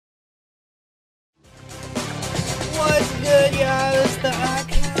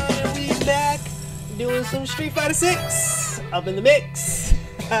doing some Street Fighter 6 up in the mix.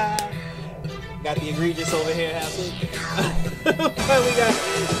 Got the egregious over here halfway. But we got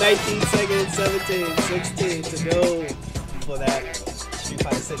 19 seconds, 17, 16 to go for that Street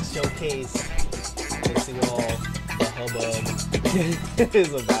Fighter 6 showcase. Let's see what all the hubbub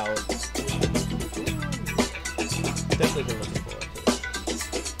is about. Definitely been looking forward to it.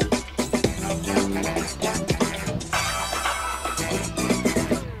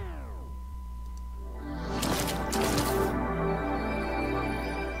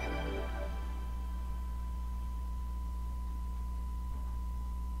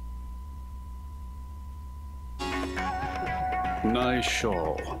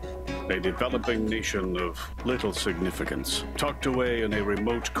 Naishal, a developing nation of little significance, tucked away in a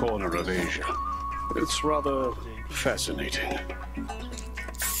remote corner of Asia. It's rather fascinating.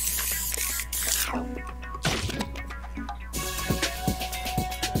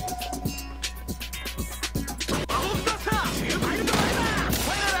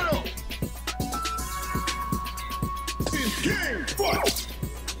 Game fight!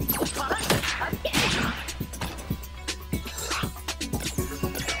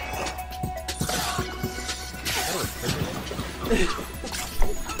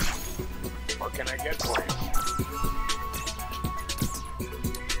 What can I get for you?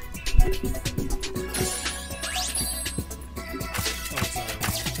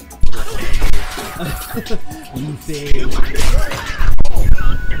 You think?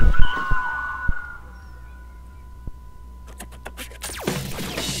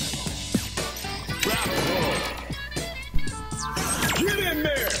 Get in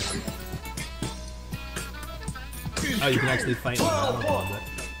there! Oh, you can actually fight in the battle ball,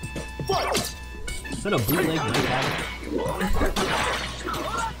 but... Is that a bootleg night battle?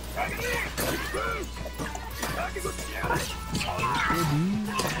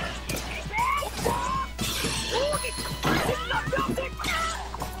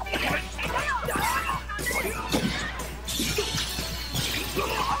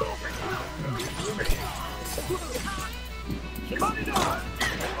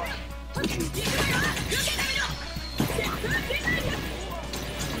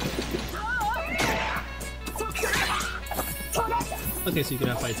 Okay, so you can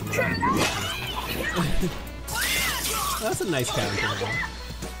have fights in the battle. That's a nice character, man.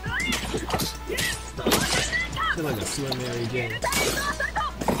 Feel like a swim Mary Jane.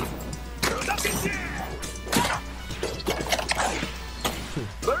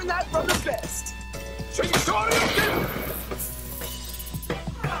 Learn that from the best! Street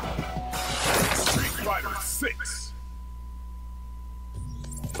Fighter 6!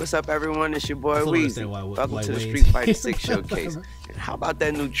 What's up, everyone? It's your boy I don't Weezy. understand why Welcome to the Wayne's Street Fighter here. 6 showcase. And how about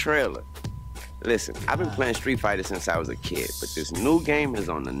that new trailer? Listen, I've been playing Street Fighter since I was a kid, but this new game is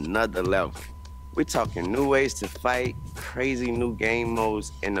on another level. We're talking new ways to fight, crazy new game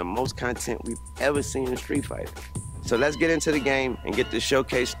modes, and the most content we've ever seen in Street Fighter. So let's get into the game and get this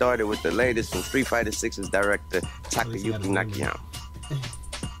showcase started with the latest from Street Fighter 6's director, Takayuki Nakayama.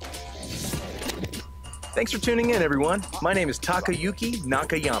 Thanks for tuning in, everyone. My name is Takayuki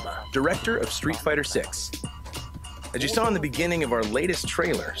Nakayama, director of Street Fighter 6. As you saw in the beginning of our latest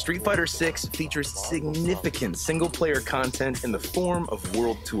trailer, Street Fighter 6 features significant single-player content in the form of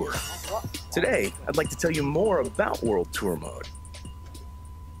World Tour. Today, I'd like to tell you more about World Tour mode.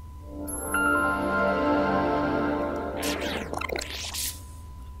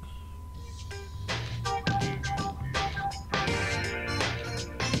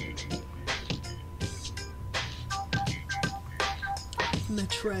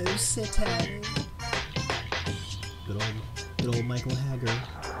 Metro City. Good old Michael Haggard.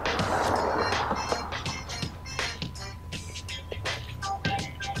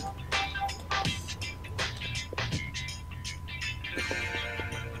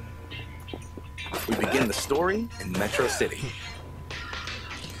 We begin the story in Metro City.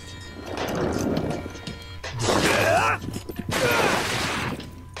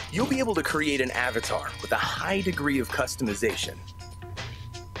 You'll be able to create an avatar with a high degree of customization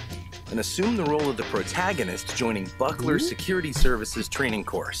and assume the role of the protagonist joining Buckler's Security Services training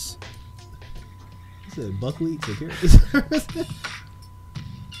course. Is it Buckley Security Service?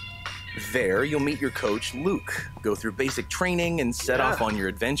 There, you'll meet your coach, Luke, go through basic training and set off on your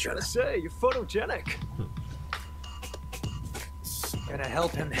adventure. Gotta say, you're photogenic. Gonna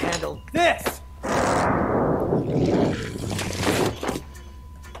help him handle this!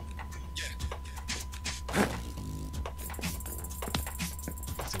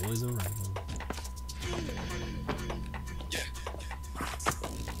 It's always a rival.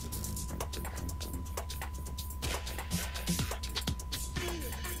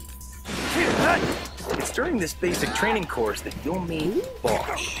 It's during this basic training course that you'll meet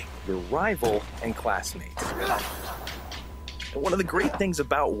Bosch, your rival and classmates. And one of the great things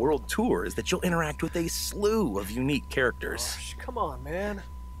about World Tour is that you'll interact with a slew of unique characters. Gosh, come on, man.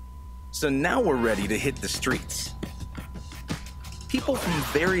 So now we're ready to hit the streets. People from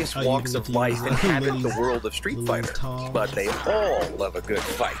various you walks can of get to life use inhabit Lily's- the world of Street Lily's Fighter, tongue. but they all love a good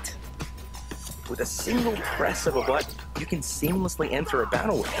fight. With a single press of a button, you can seamlessly enter a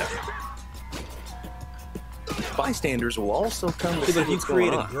battle with them. Bystanders will also come to Yeah, see but if you what's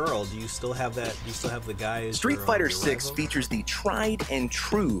create going a on. girl, do you still have that? Do you still have the guy? as Street your, Fighter your 6 rival? features the tried and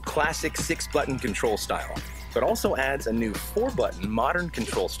true classic 6-button control style, but also adds a new 4-button modern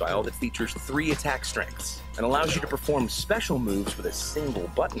control style that features 3 attack strengths and allows you to perform special moves with a single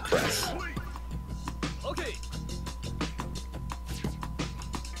button press. Okay.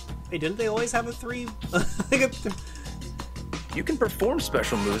 Hey, didn't they always have a 3? You can perform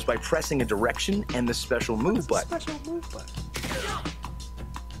special moves by pressing a direction and the special move button, Special move button.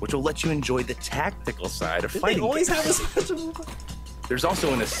 which will let you enjoy the tactical side of Did they fighting always games. have a special move button? There's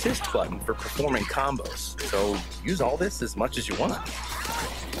also an assist button for performing combos, so use all this as much as you want.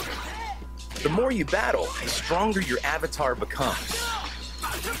 The more you battle, the stronger your avatar becomes.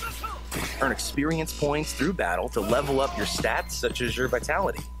 Earn experience points through battle to level up your stats, such as your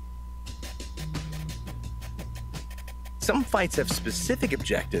vitality. Some fights have specific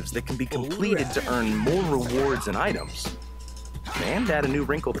objectives that can be completed to earn more rewards and items, and add a new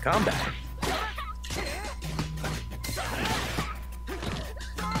wrinkle to combat.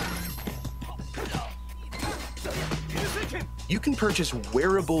 You can purchase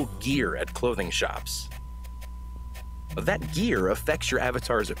wearable gear at clothing shops. That gear affects your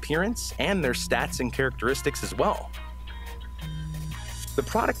avatar's appearance and their stats and characteristics as well. The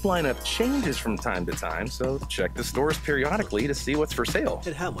product lineup changes from time to time, so check the stores periodically to see what's for sale.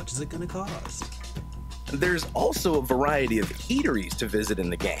 And how much is it going to cost? There's also a variety of eateries to visit in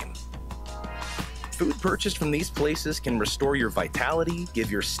the game. Food purchased from these places can restore your vitality,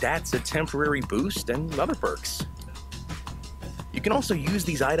 give your stats a temporary boost, and other perks. You can also use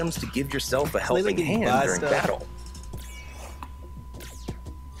these items to give yourself a helping let you hand buy during stuff. battle.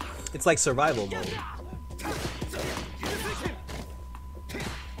 It's like survival mode.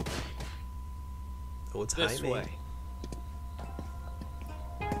 Oh, it's This Jaime. way.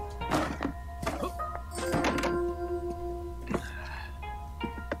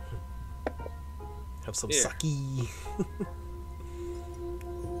 Have some Here. sake.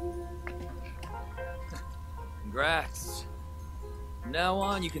 Congrats. From now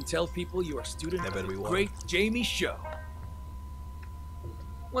on, you can tell people you are a student That of better the be one. great Jamie Show.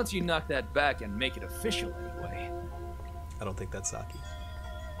 Once you knock that back and make it official anyway. I don't think that's sake.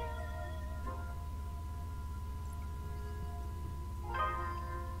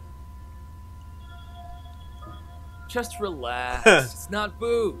 Just relax. It's not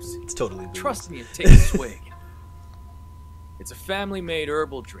booze. It's totally booze. Trust me and take a swig. It's a family-made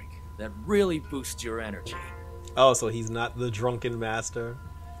herbal drink that really boosts your energy. Oh, so he's not the drunken master.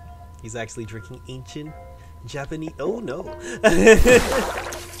 He's actually drinking ancient Japanese. Oh no.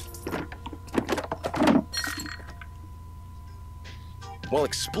 While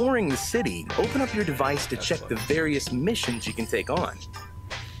exploring the city, open up your device to check the various missions you can take on.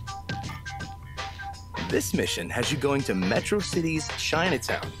 This mission has you going to Metro City's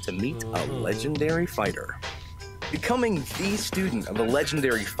Chinatown to meet a legendary fighter. Becoming the student of a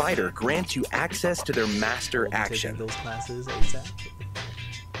legendary fighter grants you access to their master Taking action. those classes ASAP.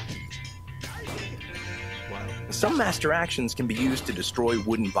 Wow. Some master actions can be used to destroy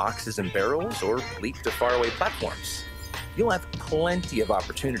wooden boxes and barrels or leap to faraway platforms. You'll have plenty of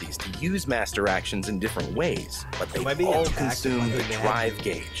opportunities to use master actions in different ways, but Am I they being all attacked consume by the the man? drive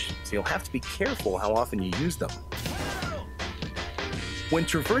gauge, so you'll have to be careful how often you use them. When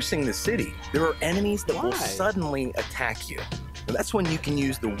traversing the city, there are enemies that will Why? suddenly attack you. And that's when you can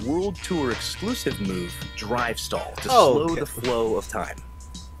use the World Tour exclusive move, Drive Stall, to Oh, slow okay. the flow of time.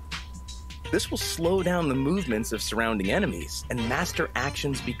 This will slow down the movements of surrounding enemies, and master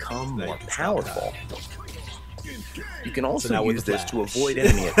actions become Now you more can stop powerful. You can also now with use the this to Flash. avoid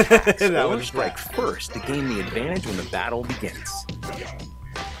enemy attacks Now or with the strike Flash. first to gain the advantage when the battle begins.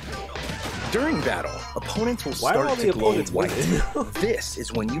 During battle, opponents will Why are all start the to glow opponents white. women? This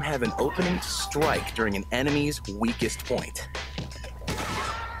is when you have an opening to strike during an enemy's weakest point.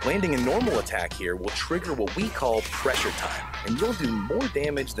 Landing a normal attack here will trigger what we call pressure time, and you'll do more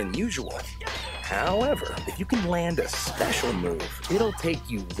damage than usual. However, if you can land a special move, it'll take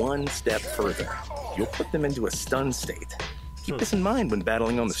you one step further. You'll put them into a stun state. Keep this in mind when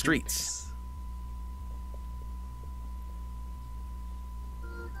battling on the streets.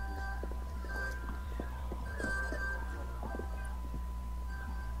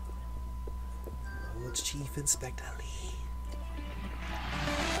 Inspector Lee.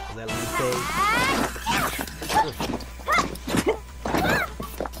 Is that Lee Fay?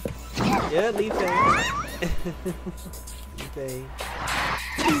 Yeah, Lee Fay. Lee Fay.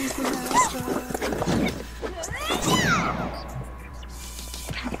 He's the master.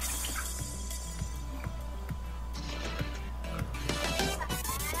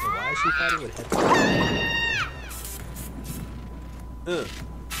 Why is she fighting with headsets?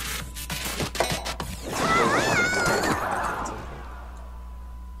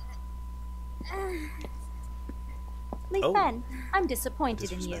 Lee Oh. Fen, I'm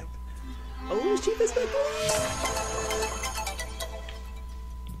disappointed in you. Disrespect. Oh, Chief Inspector.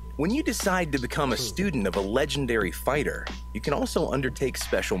 When you decide to become a student of a legendary fighter, you can also undertake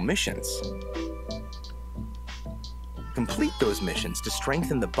special missions. Complete those missions to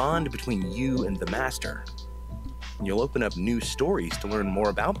strengthen the bond between you and the Master. You'll open up new stories to learn more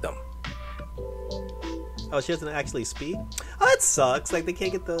about them. Oh, she doesn't actually speak? Oh, that sucks. Like, they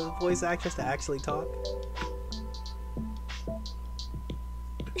can't get the voice actress to actually talk.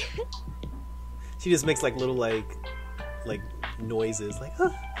 She just makes like little like noises, like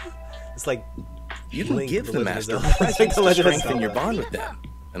it's like You can Link, give the the Legend of Master Zelda. Like presents the to Legend of strengthen Zelda. your bond with them,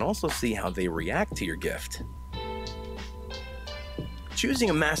 and also see how they react to your gift. Choosing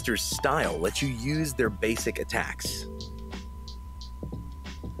a Master's style lets you use their basic attacks.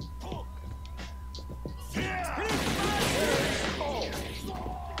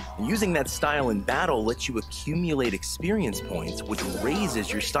 Using that style in battle lets you accumulate experience points, which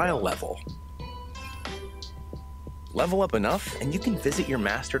raises your style level. Level up enough, and you can visit your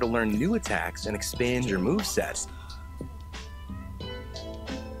master to learn new attacks and expand your moveset.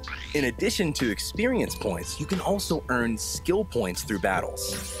 In addition to experience points, you can also earn skill points through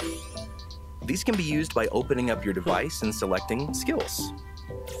battles. These can be used by opening up your device and selecting skills.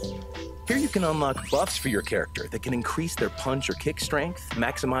 Here you can unlock buffs for your character that can increase their punch or kick strength,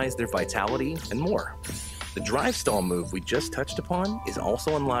 maximize their vitality, and more. The drive stall move we just touched upon is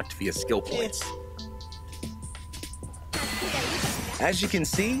also unlocked via skill points. As you can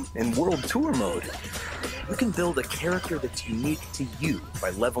see, in World Tour mode, you can build a character that's unique to you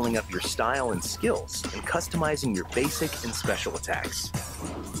by leveling up your style and skills and customizing your basic and special attacks.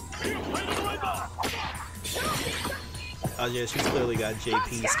 Oh yeah, she's clearly got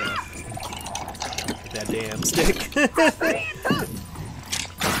JP stuff. That damn stick.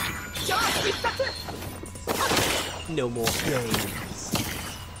 No more games.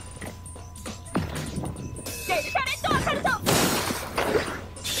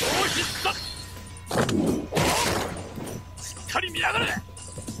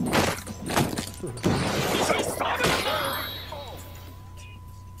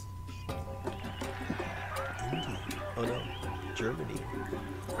 Oh no, Germany.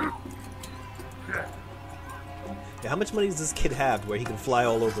 Yeah, how much money does this kid have where he can fly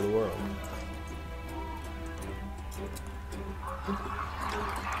all over the world?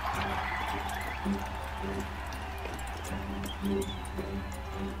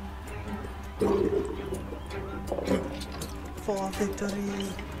 For victory,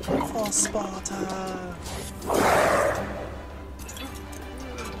 for Sparta.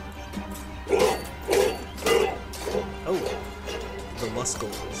 Oh, the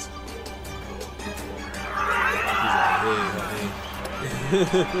Muscles.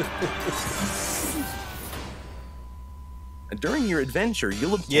 During your adventure,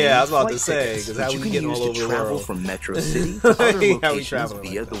 you'll obtain Yeah, I was about to flight say, tickets, 'cause which how you we can getting use all to over the travel world? from Metro City to other How we locations traveling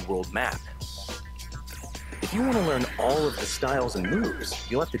via like the world map. If you want to learn all of the styles and moves,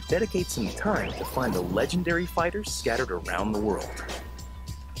 you'll have to dedicate some time to find the legendary fighters scattered around the world.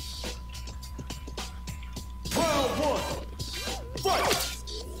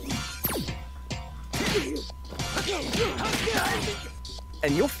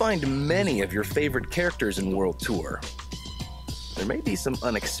 And you'll find many of your favorite characters in World Tour. There may be some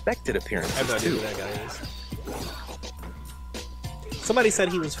unexpected I have no appearances idea who too. that guy is. Somebody said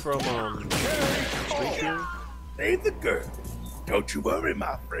he was from Street View. Hey, the girl. Don't you worry,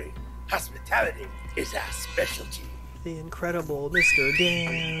 my friend. Hospitality is our specialty. The incredible Mr.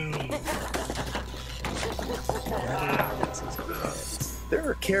 Dan. There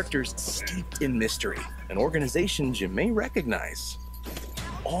are characters steeped in mystery and organizations you may recognize,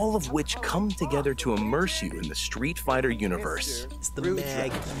 all of which come together to immerse you in the Street Fighter universe. It's the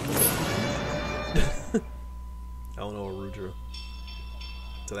Mag. I don't know a Rudra.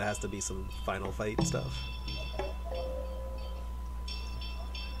 So that has to be some final fight stuff.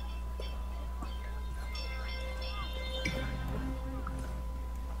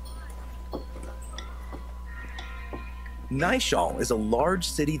 Nishal is a large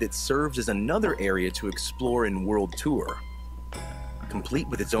city that serves as another area to explore in World Tour, complete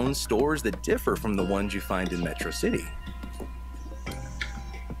with its own stores that differ from the ones you find in Metro City.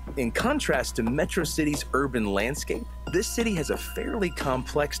 In contrast to Metro City's urban landscape, this city has a fairly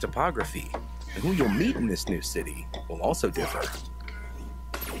complex topography, and who you'll meet in this new city will also differ.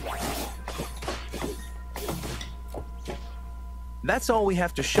 That's all we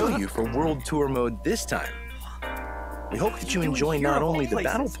have to show you for World Tour mode this time. We hope that you enjoy not only the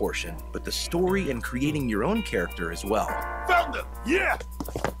battle portion, but the story and creating your own character as well. Found them! Yeah!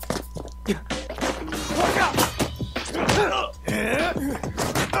 Look out!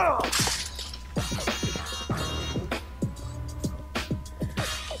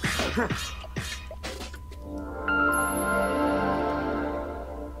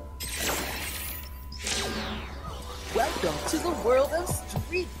 Welcome to the world of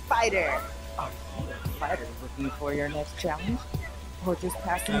Street Fighter. Are you a fighter looking for your next challenge? Or just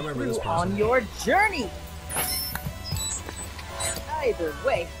passing through on your journey? Either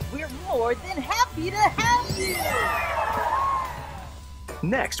way, we're more than happy to have you!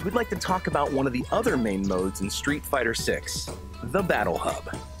 Next, we'd like to talk about one of the other main modes in Street Fighter 6, the Battle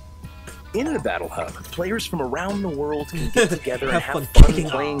Hub. In the Battle Hub, players from around the world can get together and have fun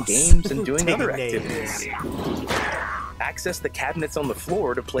playing games and doing other activities. Access the cabinets on the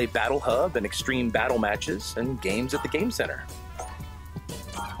floor to play Battle Hub and extreme battle matches and games at the Game Center.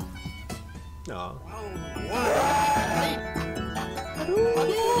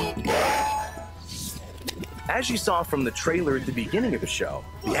 As you saw from the trailer at the beginning of the show,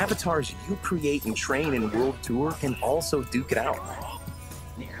 the avatars you create and train in World Tour can also duke it out.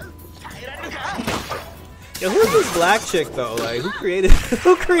 Yo, who's this black chick though? Like, who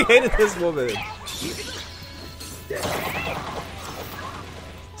created this woman?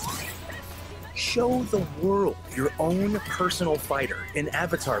 Show the world your own personal fighter in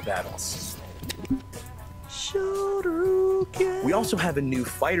avatar battles. We also have a new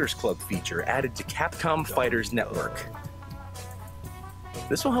Fighters Club feature added to Capcom Fighters Network.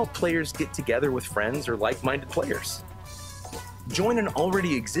 This will help players get together with friends or like-minded players. Join an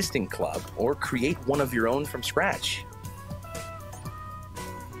already existing club or create one of your own from scratch.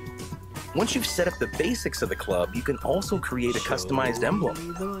 Once you've set up the basics of the club, you can also create a customized emblem.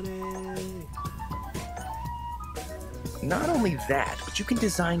 Not only that, but you can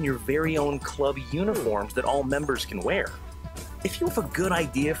design your very own club uniforms that all members can wear. If you have a good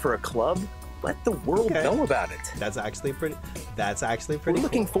idea for a club, let the world know about it. That's actually pretty We're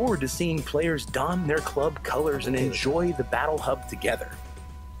looking forward to seeing players don their club colors and enjoy the Battle Hub together.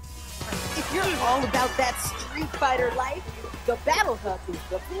 If you're all about that Street Fighter life, the Battle Hub is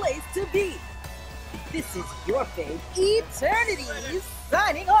the place to be. This is your fave, Eternity,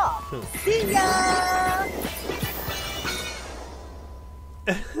 signing off. See ya!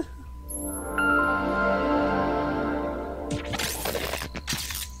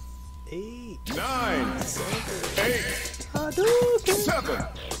 8, 9, 8, 7,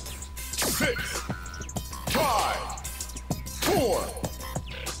 6, 5, 4,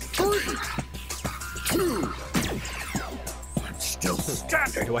 3, 2. I'm still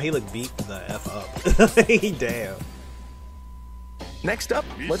standing. Why he look beat the F up? Damn. Next up,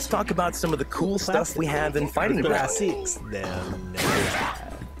 let's talk about some of the cool stuff we have in Fighting Ground.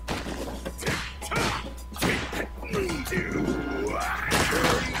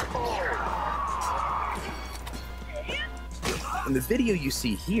 In the video you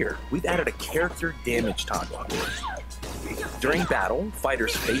see here, we've added a character damage toggle. During battle,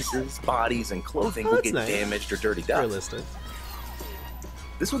 fighters' faces, bodies, and clothing will get damaged or dirtied up. Realistic.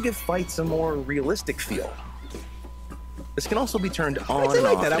 This will give fights a more realistic feel. This can also be turned on and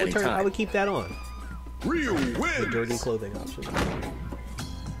like off that. at any time. I would keep that on. Real wins. The dirty clothing option.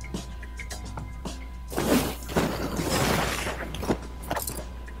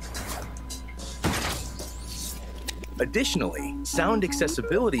 Additionally, sound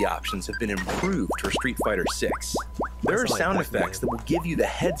accessibility options have been improved for Street Fighter 6. There are sound effects that will give you the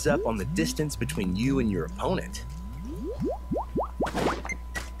heads up on the distance between you and your opponent.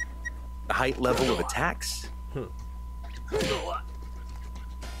 The height level of attacks.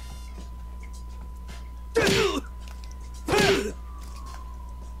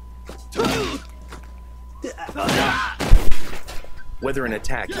 Whether an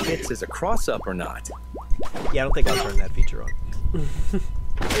attack hits as a cross-up or not. Yeah, I don't think I'll turn that feature on.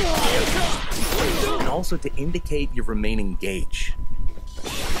 And also to indicate your remaining gauge.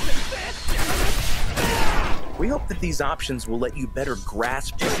 We hope that these options will let you better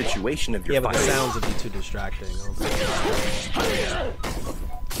grasp the situation of your fight. Yeah, but the fight. sounds would be too distracting.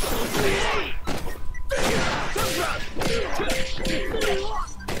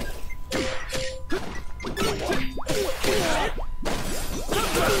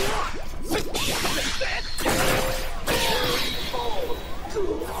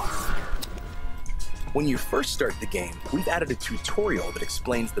 When you first start the game, we've added a tutorial that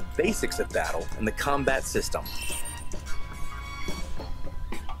explains the basics of battle and the combat system.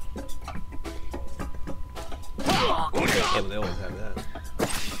 Yeah, but they always have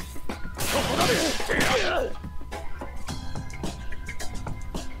that.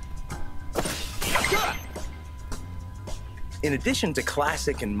 In addition to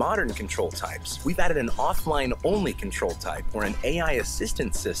classic and modern control types, we've added an offline-only control type where an AI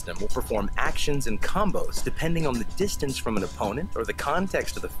assistance system will perform actions and combos depending on the distance from an opponent or the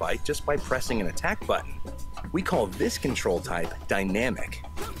context of the fight just by pressing an attack button. We call this control type dynamic,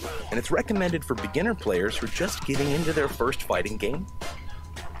 and it's recommended for beginner players who are just getting into their first fighting game,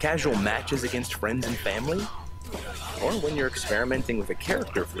 casual matches against friends and family, or when you're experimenting with a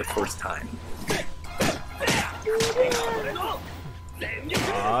character for the first time.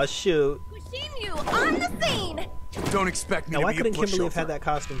 Aw, shoot. You on the scene. Don't expect me Now, to why be couldn't a Kimberly have pushover. had that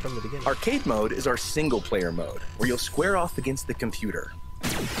costume from the beginning? Arcade mode is our single-player mode, where you'll square off against the computer.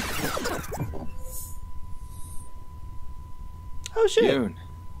 Oh, shit. Yoon.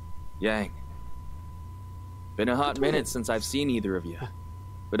 Yang. Been a hot minute since I've seen either of you.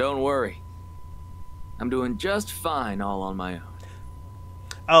 But don't worry. I'm doing just fine all on my own.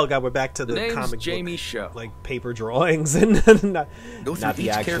 Oh god, we're back to the name's comic Jamie book, Show. like paper drawings and not, Go through not the each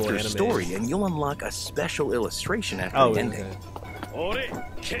actual character's anime. story, and you'll unlock a special illustration after Oh, the ending.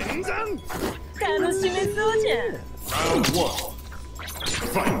 okay. Round one.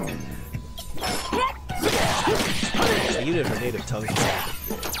 Fight. You did her native tongue.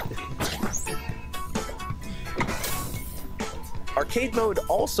 Arcade mode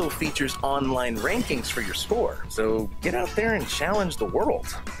also features online rankings for your score, so get out there and challenge the world.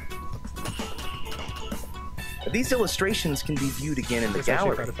 These illustrations can be viewed again in the It's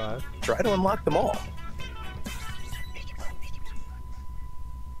actually gallery. Fighter 5. Try to unlock them all.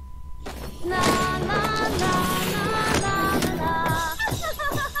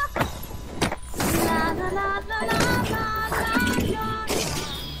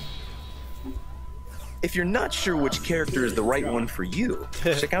 If you're not sure which character is the right one for you,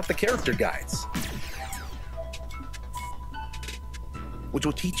 check out the character guides, which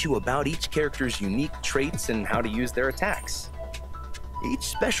will teach you about each character's unique traits and how to use their attacks. Each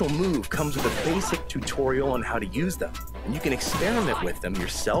special move comes with a basic tutorial on how to use them, and you can experiment with them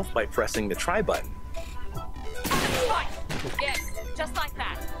yourself by pressing the try button. Yes, just like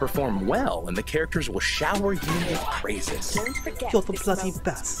that. Perform well, and the characters will shower you with praises. Don't forget You're the this bloody moment.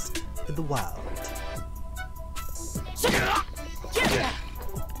 best in the wild.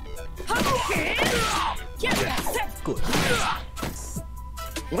 Good.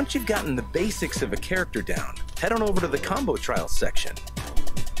 Once you've gotten the basics of a character down, head on over to the combo trials section.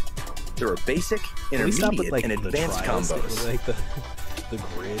 There are basic, Can we stop with, intermediate, like, and the advanced trials? combos. Like the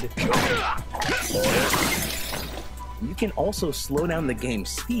grid. You can also slow down the game's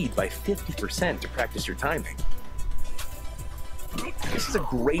speed by 50% to practice your timing. This is a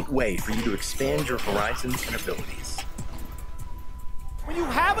great way for you to expand your horizons and abilities. When you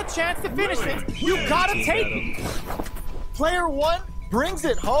have a chance to finish it, you gotta take it. Player one brings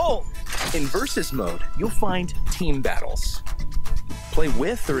it home. In Versus mode, you'll find team battles. Play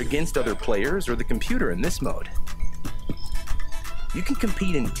with or against other players or the computer in this mode. You can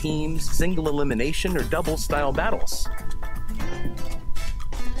compete in teams, single elimination, or double style battles.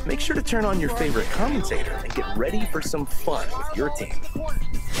 Make sure to turn on your favorite commentator and get ready for some fun with your team.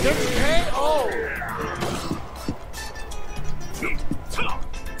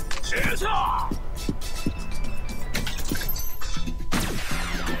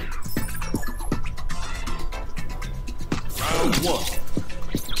 Round one.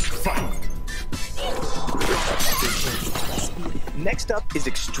 Fight. Next up is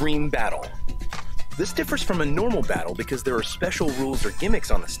Extreme Battle. This differs from a normal battle because there are special rules or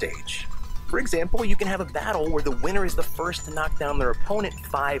gimmicks on the stage. For example, you can have a battle where the winner is the first to knock down their opponent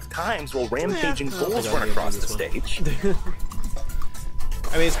 5 times while rampaging bulls run across the stage.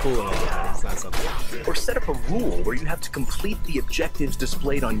 I mean, it's cool and all that. It's not something. Or set up a rule where you have to complete the objectives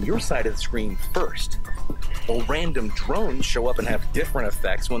displayed on your side of the screen first, while random drones show up and have different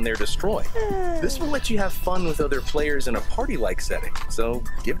effects when they're destroyed. This will let you have fun with other players in a party-like setting, so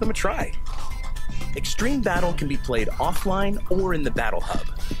give them a try. Extreme Battle can be played offline or in the Battle Hub,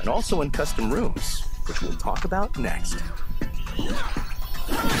 and also in custom rooms, which we'll talk about next.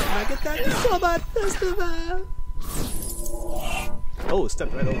 I get that Sobat Festival. Oh,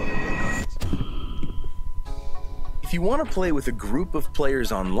 stepped right over it. If you want to play with a group of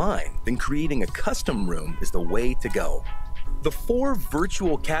players online, then creating a custom room is the way to go. The 4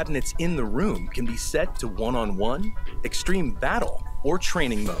 virtual cabinets in the room can be set to one-on-one, extreme battle, or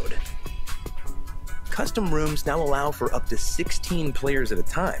training mode. Custom rooms now allow for up to 16 players at a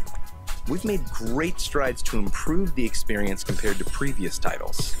time. We've made great strides to improve the experience compared to previous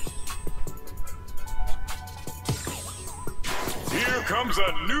titles. Here comes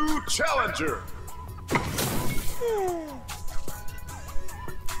a new challenger.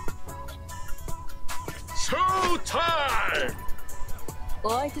 Showtime!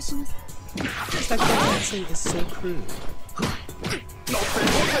 That dancing is so crude.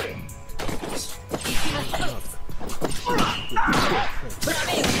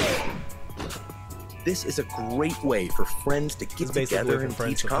 This is a great way for friends to get together and teach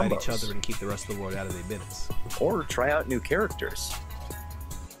fight each combos, other and keep the rest of the world out of their business. or try out new characters.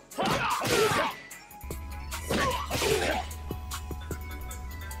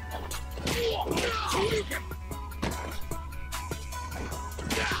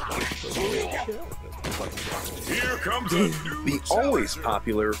 Here comes a new The always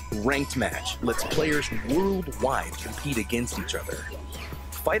popular ranked match lets players worldwide compete against each other.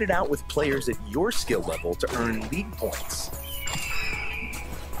 Fight it out with players at your skill level to earn league points.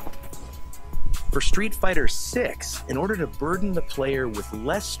 For Street Fighter 6, in order to burden the player with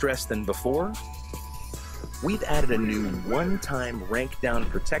less stress than before, we've added a new one-time rank down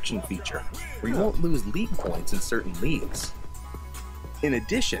protection feature where you won't lose league points in certain leagues. In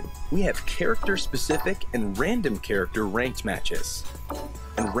addition, we have character-specific and random character ranked matches,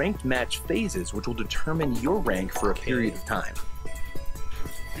 and ranked match phases which will determine your rank for a period of time.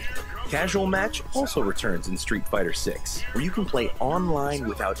 Casual match also returns in Street Fighter 6, where you can play online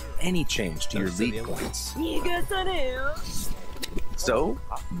without any change to your league points. So,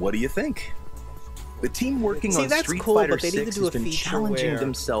 what do you think? The team working on Street Fighter 6 has been challenging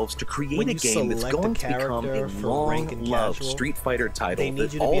themselves to create a game that's going to become a long-loved Street Fighter title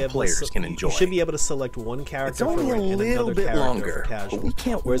that all players can enjoy. You should be able to select one character. It's only a little bit longer, but we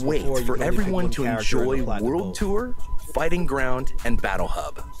can't wait for everyone to enjoy World Tour, Fighting Ground, and Battle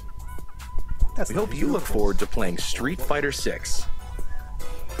Hub. We hope you look forward to playing Street Fighter 6.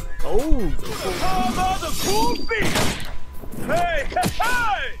 How about the cool beat? Hey, hey,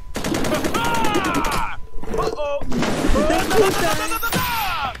 hey! Uh-oh!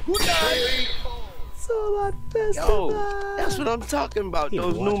 Yo, that's what I'm talking about.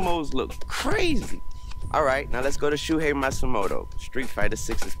 Those new modes look crazy. All right, now let's go to Shuhei Matsumoto, Street Fighter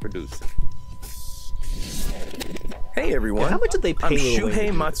 6's producer. Hey everyone, how much did they pay I'm Lil Wayne Shuhei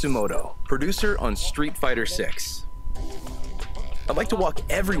to do Matsumoto, producer on Street Fighter 6. I'd like to walk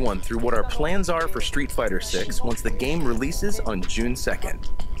everyone through what our plans are for Street Fighter 6 once the game releases on June 2nd.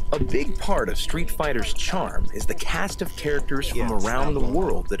 A big part of Street Fighter's charm is the cast of characters from around the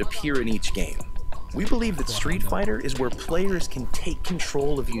world that appear in each game. We believe that Street Fighter is where players can take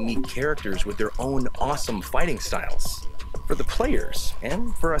control of unique characters with their own awesome fighting styles. For the players,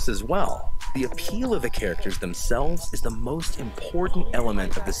 and for us as well, the appeal of the characters themselves is the most important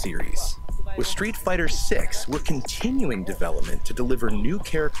element of the series. With Street Fighter 6, we're continuing development to deliver new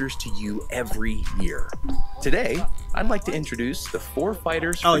characters to you every year. Today, I'd like to introduce the 4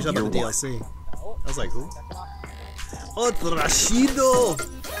 fighters Oh, for you're talking year about the 1. DLC. I was like, who? Oh, it's Rashido!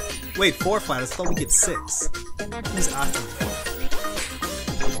 Wait, 4 fighters. I thought we get 6. Who's Aki?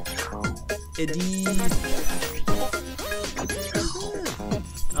 Eddie.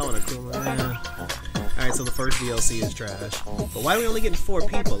 I want to cool man. Alright, so the first DLC is trash. But why are we only getting 4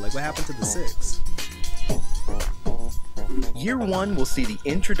 people? Like, what happened to the 6? Year 1 will see the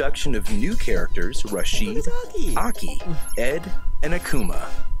introduction of new characters Rashid, Aki, Ed, and Akuma.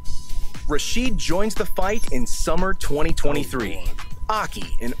 Rashid joins the fight in summer 2023,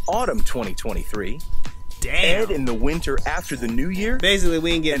 Aki in autumn 2023, Ed in the winter after the new year, basically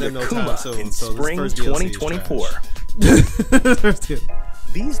we ain't getting and them no Akuma time soon, in so spring this first DLC 2024.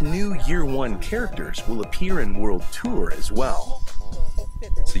 These new Year 1 characters will appear in World Tour as well,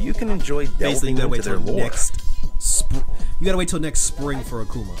 so you can enjoy delving into their lore. You gotta wait till next spring for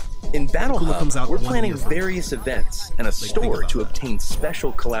Akuma. In Battle Akuma Hub, comes out we're 1 planning year from now. various events and a store to obtain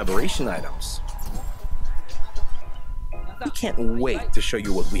special collaboration items. We can't wait to show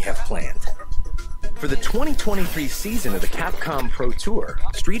you what we have planned. For the 2023 season of the Capcom Pro Tour,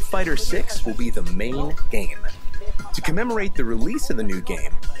 Street Fighter 6 will be the main game. To commemorate the release of the new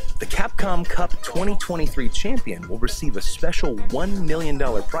game, the Capcom Cup 2023 champion will receive a special $1 million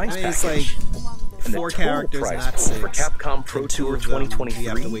prize package. And the 4 total characters, prize not pool 6. for Capcom Pro And 2 Tour of them, we have to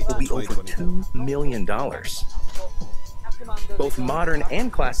 2023 wait will be till over $2 million. Both modern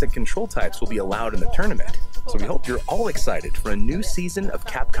and classic control types will be allowed in the tournament, So we hope you're all excited for a new season of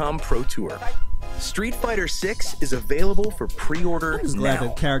Capcom Pro Tour. Street Fighter 6 is available for pre-order I'm just glad now.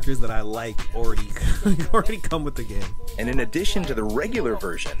 that characters that I like already come with the game. And in addition to the regular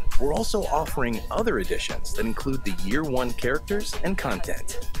version, we're also offering other editions that include the Year 1 characters and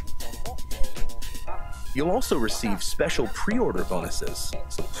content. You'll also receive special pre-order bonuses,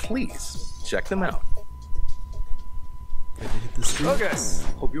 so please check them out. Okay,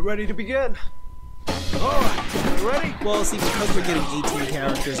 hope you're ready to begin. Alright, you ready? Well, see, because we're getting 18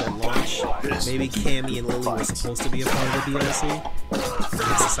 characters at launch, maybe Cammy and Lily were supposed to be a part of the DLC.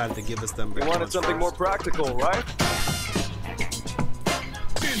 They decided to give us them. You wanted something more practical, right?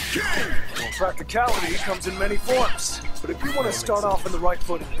 Well, practicality comes in many forms. But if you want to start off on the right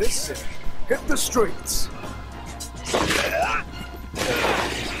foot in this city, hit the streets.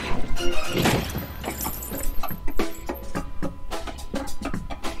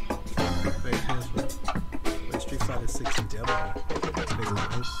 Street Fighter 6 demo.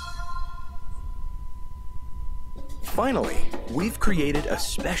 Finally, we've created a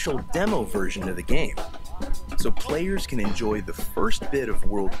special demo version of the game, so players can enjoy the first bit of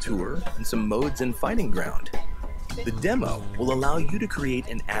World Tour and some modes in Fighting Ground. The demo will allow you to create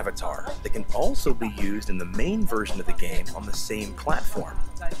an avatar that can also be used in the main version of the game on the same platform.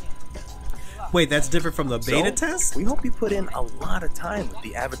 Wait, that's different from the beta test? We hope you put in a lot of time with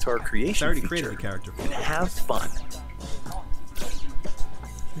the avatar creation I already feature created a character. and have fun.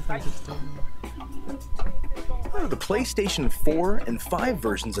 The PlayStation 4 and 5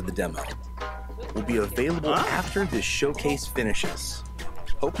 versions of the demo will be available after this showcase finishes.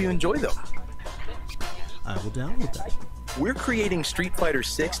 Hope you enjoy them. I will download that. We're creating Street Fighter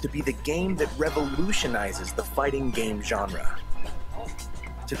 6 to be the game that revolutionizes the fighting game genre.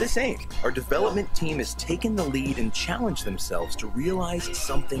 To this aim, our development team has taken the lead and challenged themselves to realize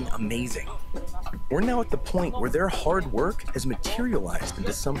something amazing. We're now at the point where their hard work has materialized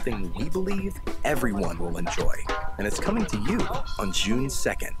into something we believe everyone will enjoy, and it's coming to you on June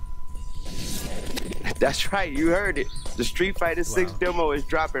 2nd. That's right, you heard it. The Street Fighter 6 demo is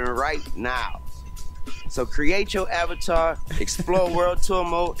dropping right now. So create your avatar, explore World Tour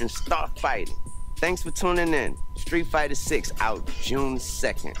mode, and start fighting. Thanks for tuning in. Street Fighter 6 out June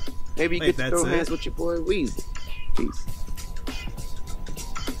 2nd. Maybe you get to throw hands with your boy Weezy. Peace.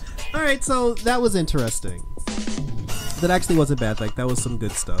 Alright, so that was interesting. That actually wasn't bad. Like, that was some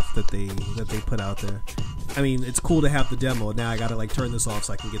good stuff that they put out there. I mean, it's cool to have the demo. Now I gotta like turn this off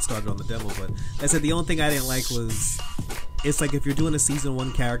so I can get started on the demo. But like I said, the only thing I didn't like was it's like if you're doing a season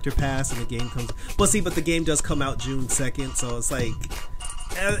 1 character pass and the game comes. Well, see, but the game does come out June 2nd, so it's like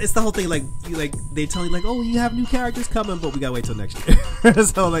it's the whole thing. Like they tell you like, oh, you have new characters coming, but we gotta wait till next year.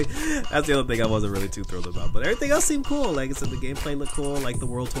 So like that's the only thing I wasn't really too thrilled about. But everything else seemed cool. Like I said, the gameplay looked cool, like the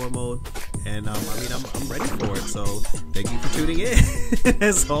World Tour mode, and I mean I'm ready for it. So thank you for tuning in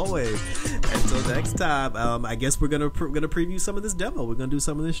as always. Until next time, I guess we're gonna preview some of this demo. We're gonna do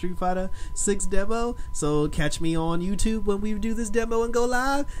some of the Street Fighter 6 demo. So catch me on YouTube when we do this demo and go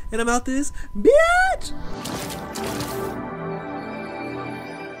live. And I'm out this bitch.